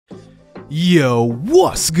Yo,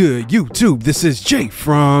 what's good, YouTube? This is Jay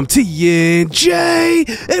from TNJ,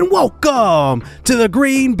 and welcome to the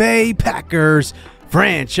Green Bay Packers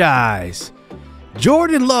franchise.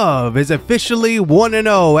 Jordan Love is officially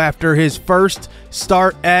 1-0 after his first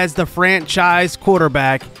start as the franchise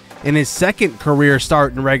quarterback in his second career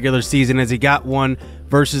start in regular season, as he got one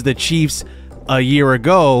versus the Chiefs a year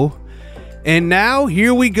ago. And now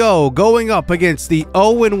here we go, going up against the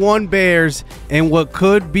 0-1 Bears in what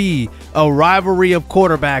could be a rivalry of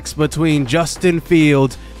quarterbacks between Justin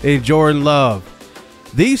Fields and Jordan Love.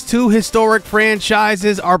 These two historic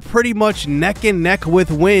franchises are pretty much neck and neck with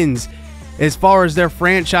wins as far as their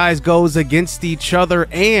franchise goes against each other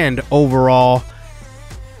and overall.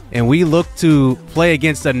 And we look to play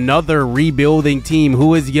against another rebuilding team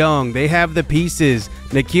who is young. They have the pieces.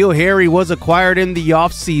 N'Keal Harry was acquired in the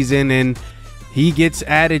offseason, and he gets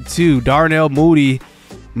added to Darnell Mooney,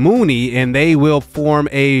 and they will form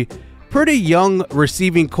a pretty young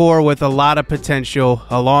receiving core with a lot of potential,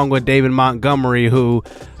 along with David Montgomery, who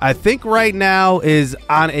I think right now is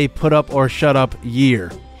on a put up or shut up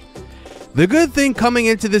year. The good thing coming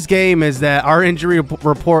into this game is that our injury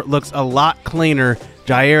report looks a lot cleaner.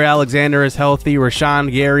 Jair Alexander is healthy. Rashawn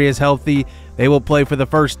Gary is healthy. They will play for the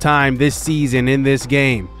first time this season in this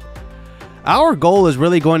game. Our goal is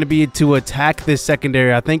really going to be to attack this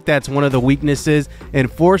secondary. I think that's one of the weaknesses,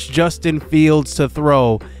 and force Justin Fields to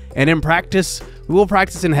throw. And in practice, we will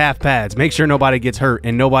practice in half pads. Make sure nobody gets hurt,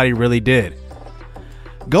 and nobody really did.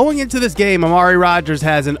 Going into this game, Amari Rodgers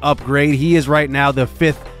has an upgrade. He is right now the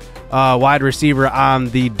 5th wide receiver on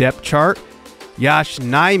the depth chart. Yosh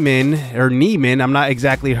Nijman, I'm not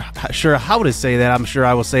exactly sure how to say that. I'm sure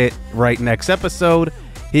I will say it right next episode.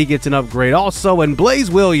 He gets an upgrade also. And Blaze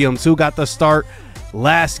Williams, who got the start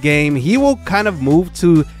last game, he will kind of move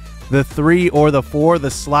to the 3 or the 4, the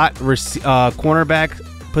slot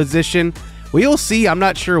cornerback position. We'll see. I'm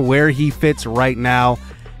not sure where he fits right now.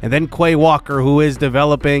 And then Quay Walker, who is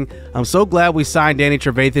developing. I'm so glad we signed Danny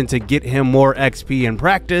Trevathan to get him more XP in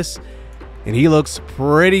practice. And he looks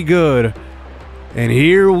pretty good. And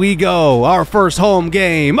here we go, our first home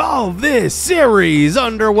game of this series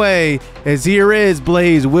underway, as here is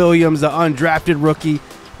Blaze Williams, the undrafted rookie,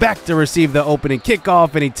 back to receive the opening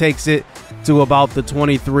kickoff, and he takes it to about the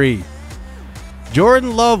 23.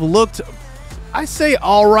 Jordan Love looked, I say,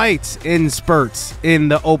 all right in spurts in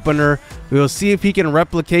the opener. We'll see if he can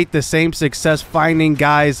replicate the same success finding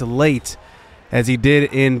guys late as he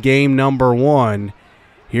did in game number 1.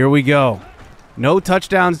 Here we go. No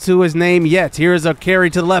touchdowns to his name yet. Here's a carry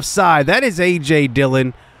to the left side. That is A.J.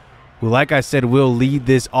 Dillon, who, like I said, will lead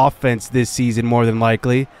this offense this season more than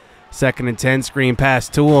likely. 2nd and 10, screen pass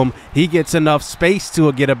to him. He gets enough space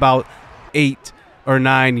to get about 8 or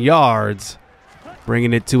 9 yards,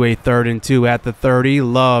 bringing it to a 3rd and 2 at the 30.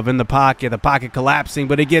 Love in the pocket collapsing,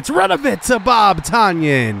 but he gets rid of it to Bob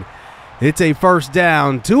Tonyan. It's a first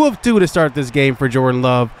down, 2 of 2 to start this game for Jordan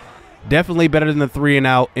Love. Definitely better than the 3 and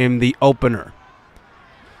out in the opener.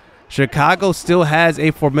 Chicago still has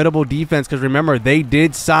a formidable defense because, remember, they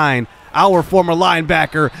did sign our former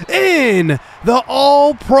linebacker in the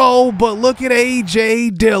All-Pro, but look at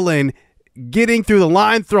A.J. Dillon getting through the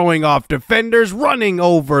line, throwing off defenders, running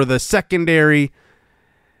over the secondary,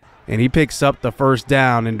 and he picks up the first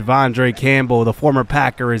down, and Devondre Campbell, the former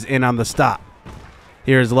Packer, is in on the stop.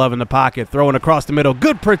 Here's Love in the pocket, throwing across the middle,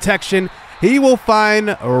 good protection. He will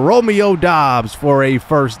find Romeo Doubs for a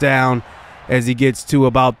first down as he gets to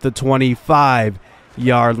about the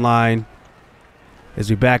 25-yard line. As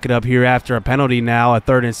we back it up here after a penalty now, a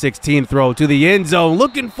 3rd and 16 throw to the end zone,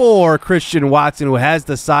 looking for Christian Watson, who has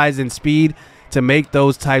the size and speed to make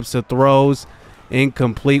those types of throws.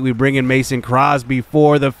 Incomplete. We bring in Mason Crosby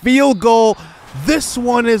for the field goal. This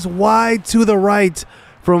one is wide to the right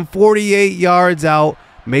from 48 yards out.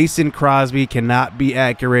 Mason Crosby cannot be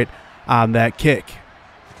accurate on that kick.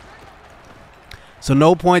 So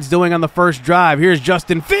no points doing on the first drive. Here's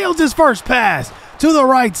Justin Fields, his first pass to the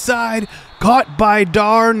right side, caught by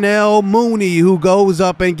Darnell Mooney, who goes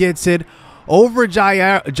up and gets it over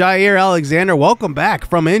Jair Alexander. Welcome back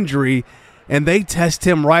from injury, and they test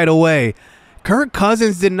him right away. Kirk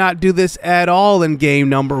Cousins did not do this at all in game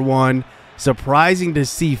number 1. Surprising to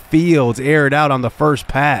see Fields air it out on the first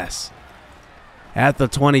pass. At the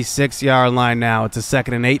 26-yard line now, it's a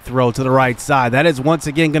 2nd and 8 throw to the right side. That is once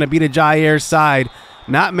again going to be to Jair's side.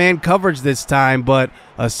 Not man coverage this time, but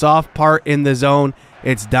a soft part in the zone.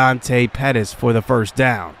 It's Dante Pettis for the first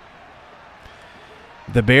down.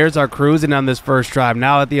 The Bears are cruising on this first drive.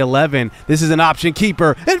 Now at the 11, this is an option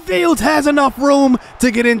keeper, and Fields has enough room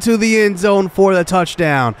to get into the end zone for the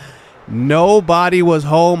touchdown. Nobody was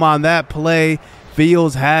home on that play.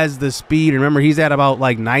 Fields has the speed. Remember, he's at about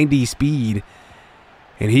like 90 speed.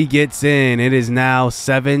 And he gets in. It is now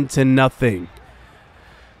 7-0.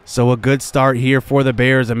 So a good start here for the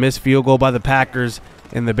Bears. A missed field goal by the Packers,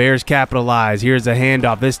 and the Bears capitalize. Here's a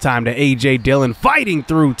handoff, this time to A.J. Dillon, fighting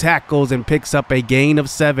through tackles and picks up a gain of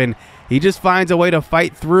 7. He just finds a way to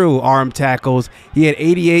fight through arm tackles. He had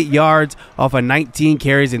 88 yards off of 19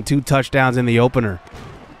 carries and 2 touchdowns in the opener.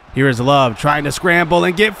 Here is Love trying to scramble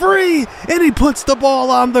and get free, and he puts the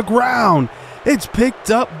ball on the ground. It's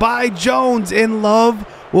picked up by Jones, and Love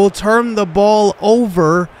will turn the ball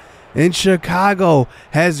over. And Chicago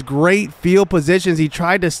has great field positions. He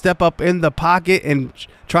tried to step up in the pocket and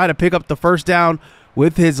try to pick up the first down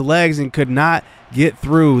with his legs and could not get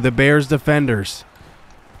through the Bears defenders.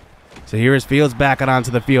 So here is Fields backing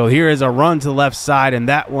onto the field. Here is a run to the left side, and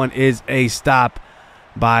that one is a stop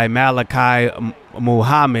by Malachi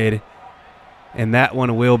Muhammad. And that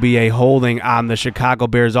one will be a holding on the Chicago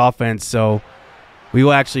Bears offense. So we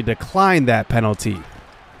will actually decline that penalty.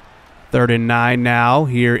 3rd and 9 now.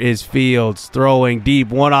 Here is Fields throwing deep,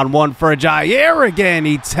 one-on-one for Jair again.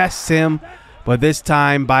 He tests him, but this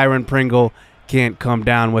time Byron Pringle can't come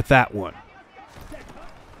down with that one.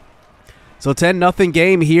 So 10-0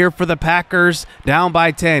 game here for the Packers, down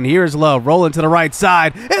by 10. Here's Love rolling to the right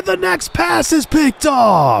side, and the next pass is picked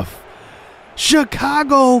off.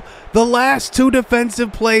 Chicago, the last 2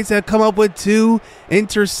 defensive plays have come up with 2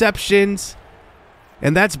 interceptions,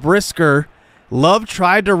 and that's Brisker. Love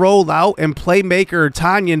tried to roll out and playmaker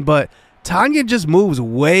Tanyan, but Tanyan just moves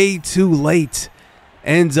way too late.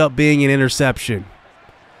 Ends up being an interception.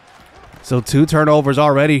 So 2 turnovers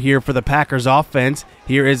already here for the Packers offense.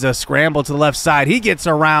 Here is a scramble to the left side. He gets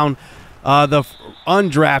around the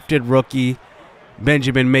undrafted rookie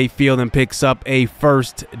Benjamin Mayfield and picks up a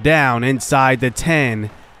first down inside the 10.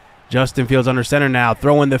 Justin Fields under center now,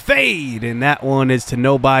 throwing the fade, and that one is to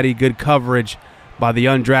nobody. Good coverage by the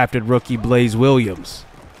undrafted rookie Blaze Williams.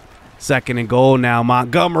 2nd and goal now.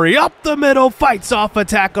 Montgomery up the middle, fights off a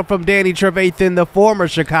tackle from Danny Trevathan, the former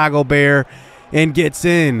Chicago Bear, and gets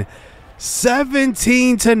in.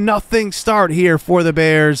 17-0 start here for the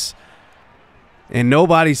Bears. And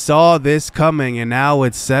nobody saw this coming, and now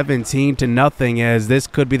it's 17-0 as this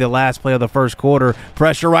could be the last play of the first quarter.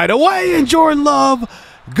 Pressure right away, and Jordan Love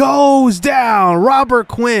goes down. Robert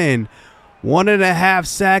Quinn, 1.5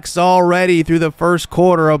 sacks already through the first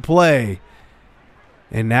quarter of play.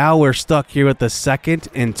 And now we're stuck here with the 2nd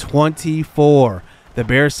and 24. The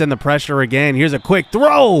Bears send the pressure again. Here's a quick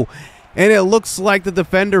throw, and it looks like the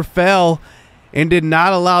defender fell and did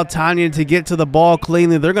not allow Tanyan to get to the ball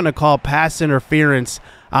cleanly. They're going to call pass interference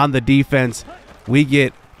on the defense. We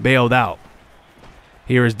get bailed out.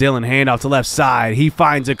 Here is Dillon, handoff to left side. He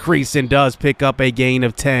finds a crease and does pick up a gain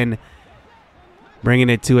of 10. Bringing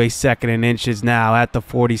it to a 2nd and inches now at the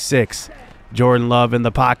 46. Jordan Love in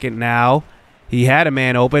the pocket now. He had a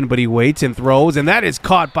man open, but he waits and throws, and that is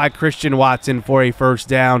caught by Christian Watson for a first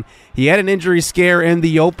down. He had an injury scare in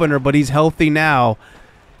the opener, but he's healthy now.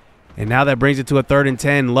 And now that brings it to a 3rd and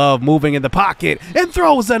 10. Love moving in the pocket and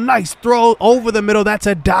throws a nice throw over the middle. That's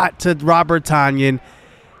a dot to Robert Tanyan,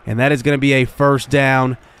 and that is going to be a first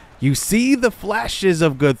down. You see the flashes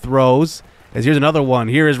of good throws. As here's another one.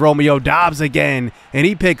 Here is Romeo Doubs again, and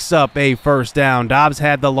he picks up a first down. Doubs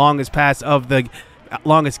had the longest catch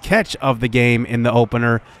of the game in the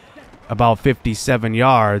opener, about 57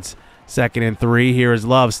 yards. 2nd and 3. Here is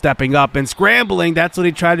Love stepping up and scrambling. That's what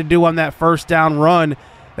he tried to do on that first down run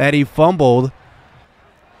that he fumbled.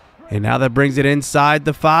 And now that brings it inside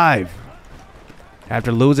the 5.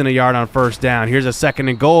 After losing a yard on first down, here's a 2nd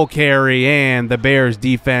and goal carry, and the Bears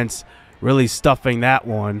defense really stuffing that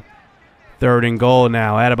one. 3rd and goal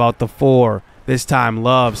now at about the 4. This time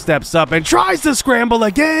Love steps up and tries to scramble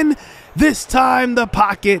again. This time the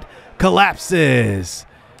pocket collapses.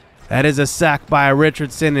 That is a sack by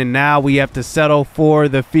Richardson, and now we have to settle for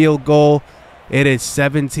the field goal. It is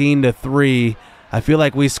 17-3. I feel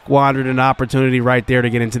like we squandered an opportunity right there to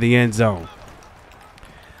get into the end zone.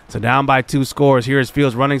 So down by 2 scores. Here is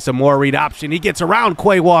Fields running some more read option. He gets around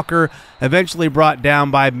Quay Walker, eventually brought down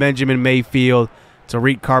by Benjamin Mayfield.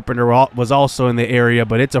 Tariq Carpenter was also in the area,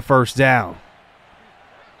 but it's a first down.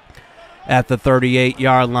 At the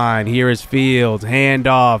 38-yard line, here is Fields.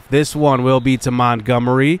 Handoff. This one will be to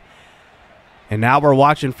Montgomery. And now we're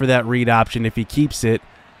watching for that read option if he keeps it.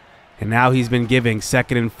 And now he's been giving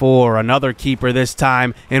 2nd and 4. Another keeper this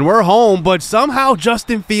time. And we're home, but somehow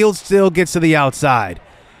Justin Fields still gets to the outside.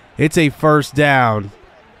 It's a first down.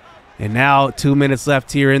 And now 2 minutes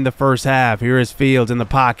left here in the first half. Here is Fields in the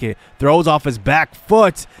pocket. Throws off his back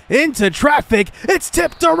foot into traffic. It's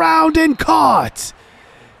tipped around and caught.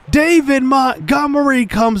 David Montgomery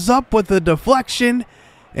comes up with a deflection,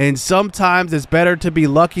 and sometimes it's better to be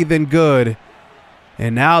lucky than good.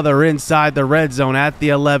 And now they're inside the red zone at the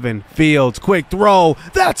 11. Fields, quick throw.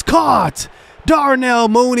 That's caught. Darnell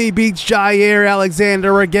Mooney beats Jair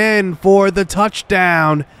Alexander again for the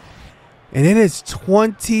touchdown. And it is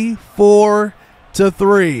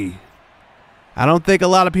 24-3. I don't think a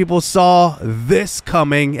lot of people saw this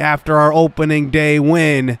coming after our opening day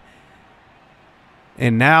win.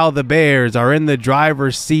 And now the Bears are in the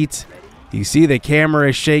driver's seat. You see the camera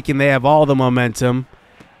is shaking. They have all the momentum.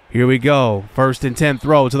 Here we go. 1st and 10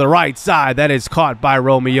 throw to the right side. That is caught by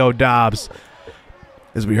Romeo Doubs.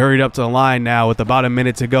 As we hurried up to the line now with about a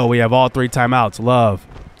minute to go, we have all 3 timeouts. Love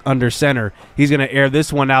under center. He's going to air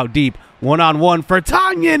this one out deep. One-on-one for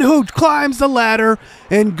Tanyan, who climbs the ladder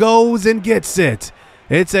and goes and gets it.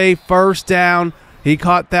 It's a 1st down. He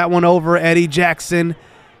caught that one over Eddie Jackson,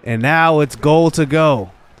 and now it's goal to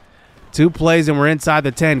go. 2 plays, and we're inside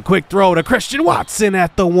the 10. Quick throw to Christian Watson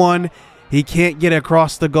at the 1. He can't get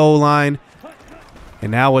across the goal line.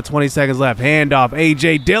 And now with 20 seconds left, handoff.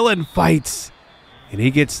 A.J. Dillon fights, and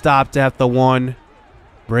he gets stopped at the 1,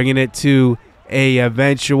 bringing it to a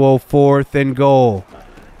eventual 4th and goal.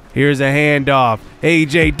 Here's a handoff.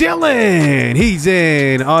 A.J. Dillon, he's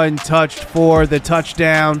in, untouched for the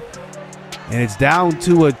touchdown. And it's down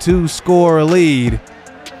to a 2-score lead.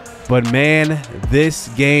 But, man, this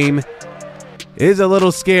game is a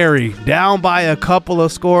little scary. Down by a couple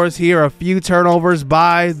of scores here, a few turnovers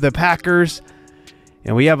by the Packers.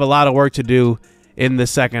 And we have a lot of work to do in the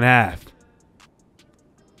second half.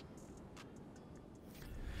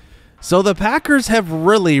 So the Packers have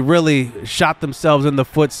really shot themselves in the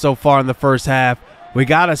foot so far in the first half. We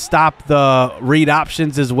got to stop the read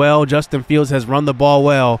options as well. Justin Fields has run the ball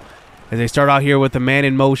well as they start out here with a man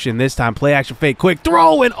in motion. This time, play action fake, quick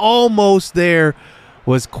throw, and almost there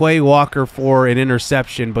was Quay Walker for an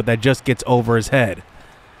interception, but that just gets over his head.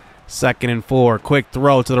 2nd and 4, quick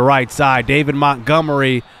throw to the right side. David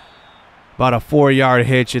Montgomery, about a 4-yard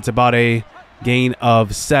hitch. It's about a gain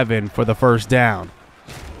of 7 for the 1st down.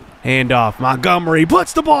 Handoff. Montgomery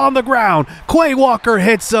puts the ball on the ground. Quay Walker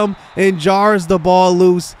hits him and jars the ball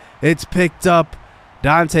loose. It's picked up.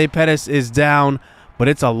 Dante Pettis is down, but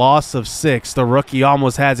it's a loss of 6. The rookie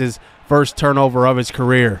almost has his first turnover of his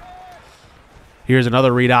career. Here's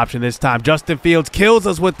another read option this time. Justin Fields kills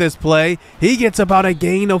us with this play. He gets about a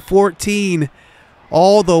gain of 14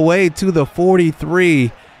 all the way to the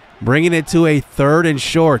 43, bringing it to a 3rd and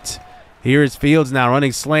short. Here is Fields now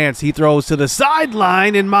running slants. He throws to the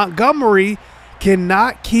sideline, and Montgomery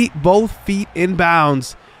cannot keep both feet in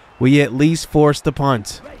bounds. We at least force the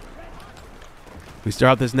punt. We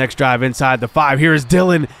start this next drive inside the 5. Here is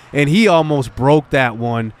Dillon, and he almost broke that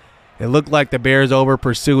one. It looked like the Bears over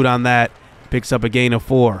pursued on that. Picks up a gain of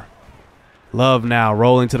 4. Love now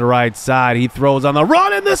rolling to the right side. He throws on the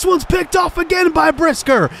run, and this one's picked off again by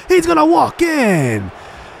Brisker. He's going to walk in.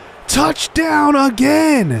 Touchdown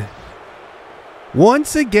again.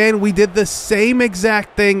 Once again, we did the same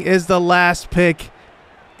exact thing as the last pick,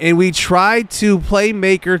 and we tried to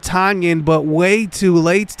playmaker Tanyan, but way too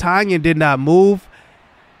late. Tanyan did not move.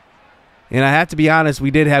 And I have to be honest,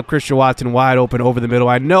 we did have Christian Watson wide open over the middle.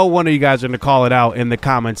 I know one of you guys are going to call it out in the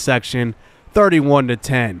comments section.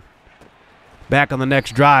 31-10. Back on the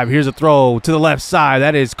next drive. Here's a throw to the left side.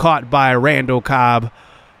 That is caught by Randall Cobb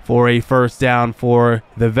for a 1st down for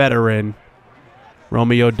the veteran.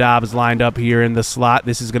 Romeo Doubs lined up here in the slot.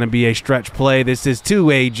 This is going to be a stretch play. This is to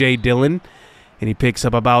A.J. Dillon, and he picks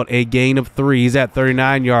up about a gain of 3. He's at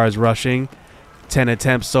 39 yards rushing. 10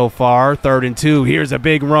 attempts so far. 3rd and 2. Here's a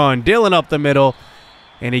big run. Dillon up the middle,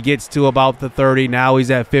 and he gets to about the 30. Now he's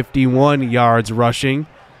at 51 yards rushing.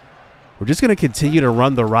 We're just going to continue to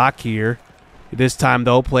run the rock here. This time,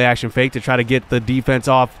 though, play action fake to try to get the defense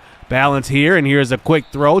off balance here. And here's a quick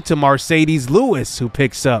throw to Mercedes Lewis, who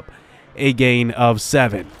picks up a gain of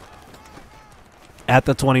 7. At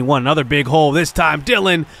the 21, another big hole. This time,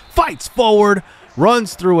 Dillon fights forward,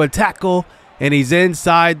 runs through a tackle, and he's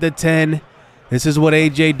inside the 10. This is what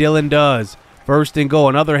A.J. Dillon does. 1st and goal,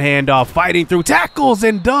 another handoff, fighting through tackles,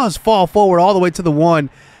 and does fall forward all the way to the 1.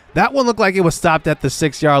 That one looked like it was stopped at the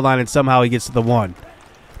 6-yard line, and somehow he gets to the 1.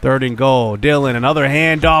 3rd and goal, Dillon, another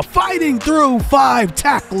handoff, fighting through 5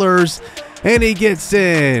 tacklers, and he gets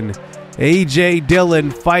in. A.J.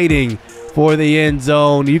 Dillon fighting for the end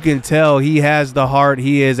zone. You can tell he has the heart.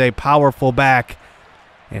 He is a powerful back.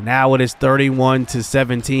 And now it is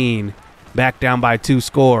 31-17. Back down by 2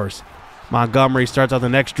 scores. Montgomery starts on the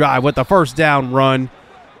next drive with the 1st down run.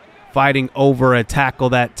 Fighting over a tackle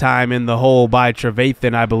that time in the hole by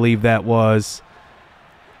Trevathan, I believe that was.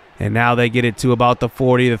 And now they get it to about the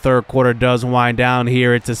 40. The third quarter does wind down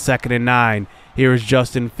here. It's a 2nd and 9. Here is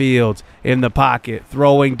Justin Fields in the pocket,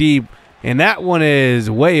 throwing deep. And that one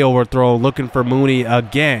is way overthrown, looking for Mooney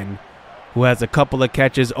again, who has a couple of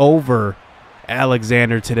catches over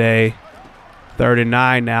Alexander today. 3rd and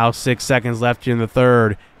 9 now, 6 seconds left in the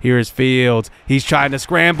third. Here's Fields. He's trying to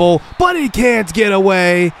scramble, but he can't get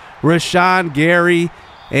away. Rashawn Gary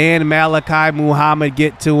and Malachi Muhammad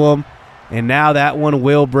get to him. And now that one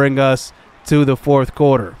will bring us to the fourth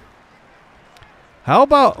quarter. How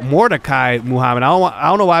about Mordecai Muhammad? I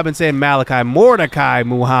don't know why I've been saying Malachi. Mordecai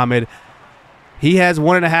Muhammad. He has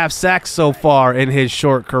 1.5 sacks so far in his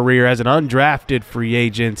short career as an undrafted free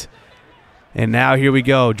agent. And now here we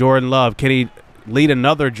go. Jordan Love. Can he lead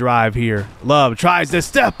another drive here? Love tries to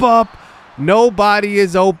step up. Nobody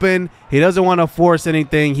is open. He doesn't want to force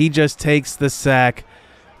anything. He just takes the sack.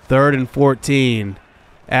 3rd and 14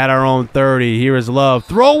 at our own 30. Here is Love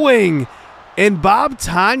throwing. And Bob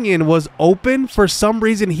Tonyan was open. For some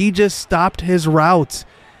reason, he just stopped his route.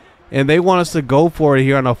 And they want us to go for it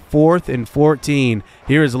here on a 4th and 14.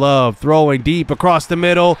 Here is Love throwing deep across the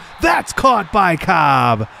middle. That's caught by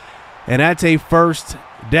Cobb. And that's a first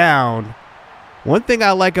down. One thing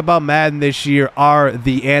I like about Madden this year are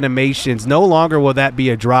the animations. No longer will that be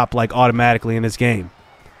a drop like automatically in this game.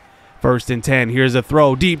 1st and 10. Here's a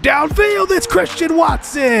throw deep downfield. It's Christian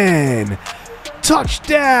Watson.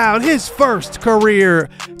 Touchdown. His first career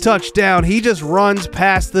touchdown. He just runs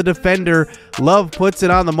past the defender. Love puts it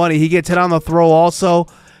on the money. He gets hit on the throw also,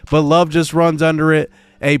 but Love just runs under it.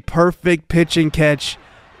 A perfect pitch and catch.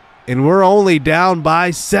 And we're only down by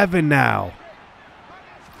 7 now.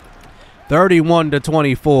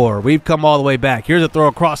 31-24. We've come all the way back. Here's a throw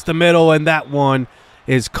across the middle, and that one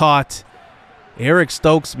is caught. Eric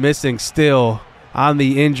Stokes missing still on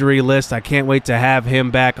the injury list. I can't wait to have him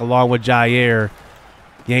back along with Jair.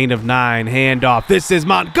 Gain of 9. Handoff. This is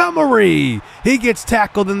Montgomery. He gets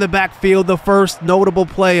tackled in the backfield. The first notable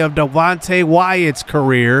play of Devontae Wyatt's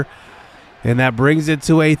career. And that brings it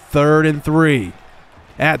to a 3rd and 3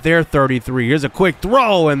 at their 33. Here's a quick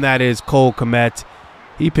throw, and that is Cole Kmet.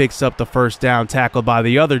 He picks up the first down, tackled by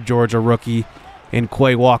the other Georgia rookie in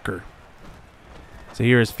Quay Walker. So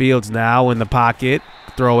here's Fields now in the pocket,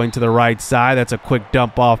 throwing to the right side. That's a quick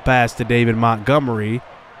dump off pass to David Montgomery,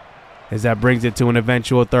 as that brings it to an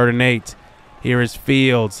eventual 3rd and 8. Here is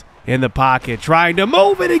Fields in the pocket, trying to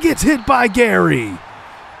move it. He gets hit by Gary.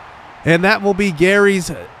 And that will be Gary's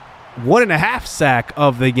 1.5 sack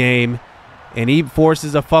of the game. And he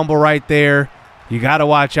forces a fumble right there. You got to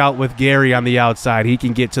watch out with Gary on the outside. He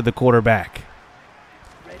can get to the quarterback.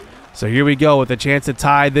 So here we go with a chance to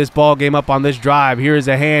tie this ball game up on this drive. Here is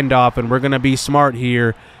a handoff, and we're going to be smart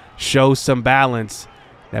here. Show some balance.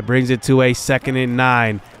 That brings it to a 2nd and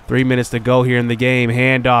 9. 3 minutes to go here in the game.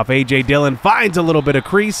 Handoff. A.J. Dillon finds a little bit of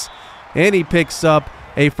crease, and he picks up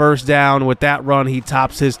a first down. With that run, he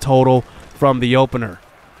tops his total from the opener.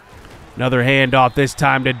 Another handoff, this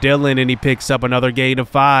time to Dillon, and he picks up another gain of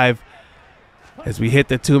 5 as we hit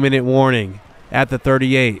the 2-minute warning at the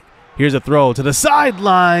 38. Here's a throw to the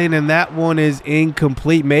sideline, and that one is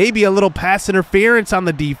incomplete. Maybe a little pass interference on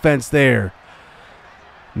the defense there.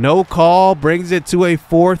 No call, brings it to a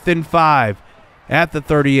 4th and 5 at the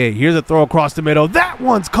 38. Here's a throw across the middle. That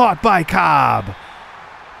one's caught by Cobb.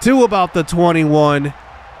 To about the 21.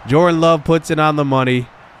 Jordan Love puts it on the money.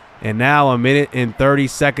 And now 1 minute and 30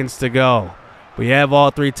 seconds to go. We have all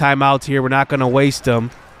 3 timeouts here. We're not going to waste them.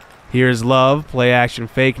 Here's Love, play action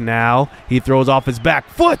fake now. He throws off his back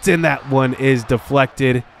foot, and that one is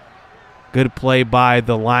deflected. Good play by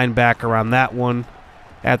the linebacker on that one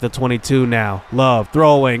at the 22 now. Love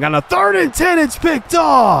throwing on a 3rd and 10. It's picked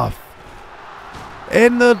off.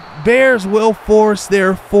 And the Bears will force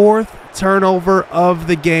their 4th turnover of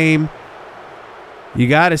the game. You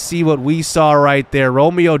got to see what we saw right there.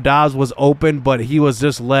 Romeo Dobbs was open, but he was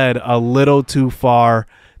just led a little too far.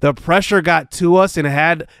 The pressure got to us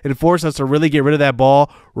and forced us to really get rid of that ball.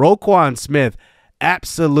 Roquan Smith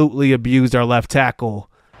absolutely abused our left tackle.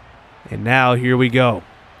 And now here we go.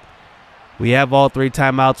 We have all 3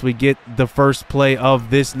 timeouts. We get the first play of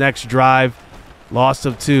this next drive. Loss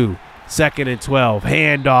of 2. 2nd and 12.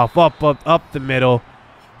 Handoff up the middle.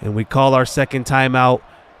 And we call our second timeout,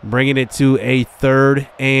 bringing it to a 3rd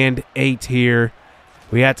and 8 here.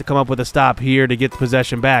 We had to come up with a stop here to get the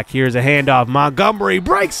possession back. Here's a handoff. Montgomery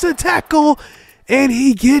breaks the tackle, and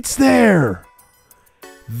he gets there.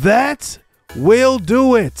 That will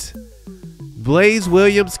do it. Blaze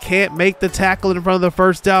Williams can't make the tackle in front of the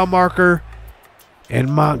first down marker,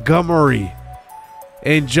 and Montgomery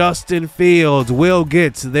and Justin Fields will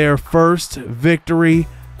get their first victory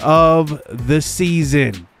of the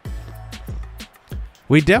season.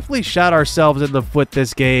 we definitely shot ourselves in the foot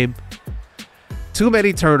this game. Too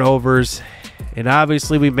many turnovers, and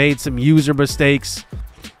obviously we made some user mistakes.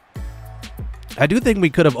 I do think we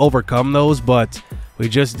could have overcome those, but we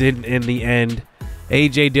just didn't in the end.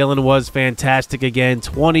 A.J. Dillon was fantastic again.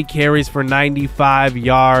 20 carries for 95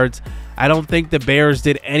 yards. I don't think the Bears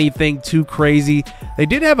did anything too crazy. They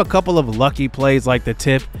did have a couple of lucky plays like the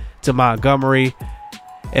tip to Montgomery.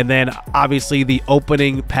 And then obviously the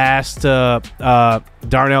opening pass to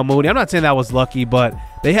Darnell Mooney. I'm not saying that was lucky, but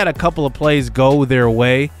they had a couple of plays go their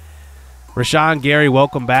way. Rashawn Gary,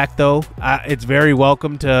 welcome back, though. It's very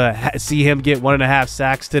welcome to see him get 1.5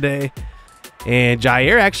 sacks today. And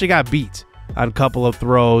Jair actually got beat on a couple of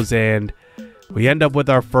throws, and we end up with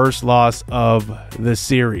our first loss of the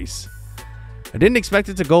series. I didn't expect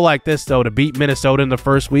it to go like this, though, to beat Minnesota in the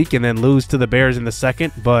first week and then lose to the Bears in the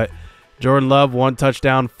second. But Jordan Love, 1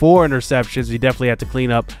 touchdown, 4 interceptions. We definitely had to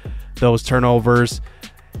clean up those turnovers.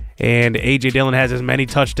 And A.J. Dillon has as many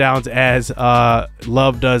touchdowns as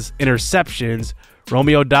Love does interceptions.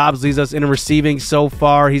 Romeo Doubs leads us in receiving so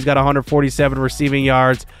far. He's got 147 receiving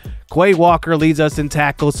yards. Quay Walker leads us in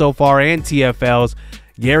tackles so far and TFLs.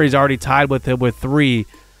 Gary's already tied with him with 3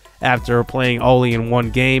 after playing only in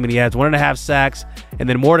 1 game, and he has 1.5 sacks. And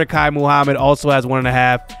then Mordecai Muhammad also has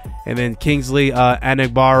 1.5. And then Kingsley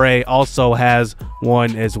Anagbare also has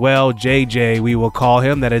 1 as well. JJ, we will call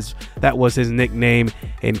him. That was his nickname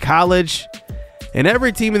in college. And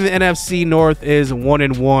every team in the NFC North is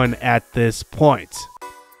 1-1 at this point.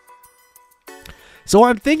 So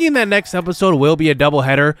I'm thinking that next episode will be a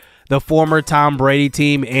doubleheader. The former Tom Brady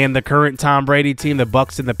team and the current Tom Brady team, the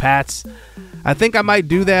Bucs and the Pats. I think I might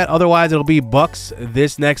do that. Otherwise, it'll be Bucs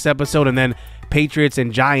this next episode and then Patriots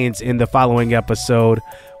and Giants in the following episode.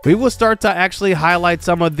 We will start to actually highlight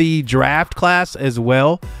some of the draft class as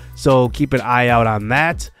well, so keep an eye out on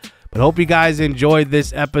that. But hope you guys enjoyed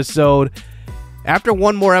this episode. After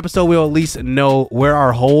one more episode, we'll at least know where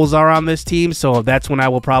our holes are on this team, so that's when I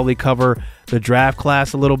will probably cover the draft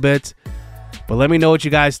class a little bit. But let me know what you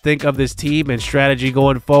guys think of this team and strategy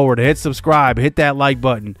going forward. Hit subscribe, hit that like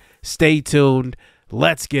button. Stay tuned.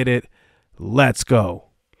 Let's get it. Let's go.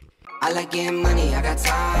 I like getting money, I got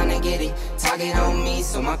time to get it. Target on me,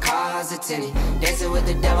 so my car's a tinted. Dancing with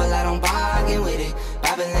the devil, I don't bargain with it.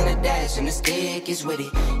 Bobbing in the dash, and the stick is with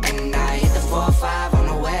it. And I hit the 4-5 on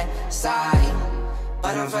the west side.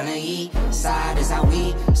 But I'm from the east side, this how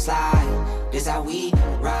we slide. This how we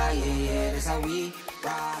ride, yeah, this how we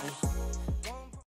ride.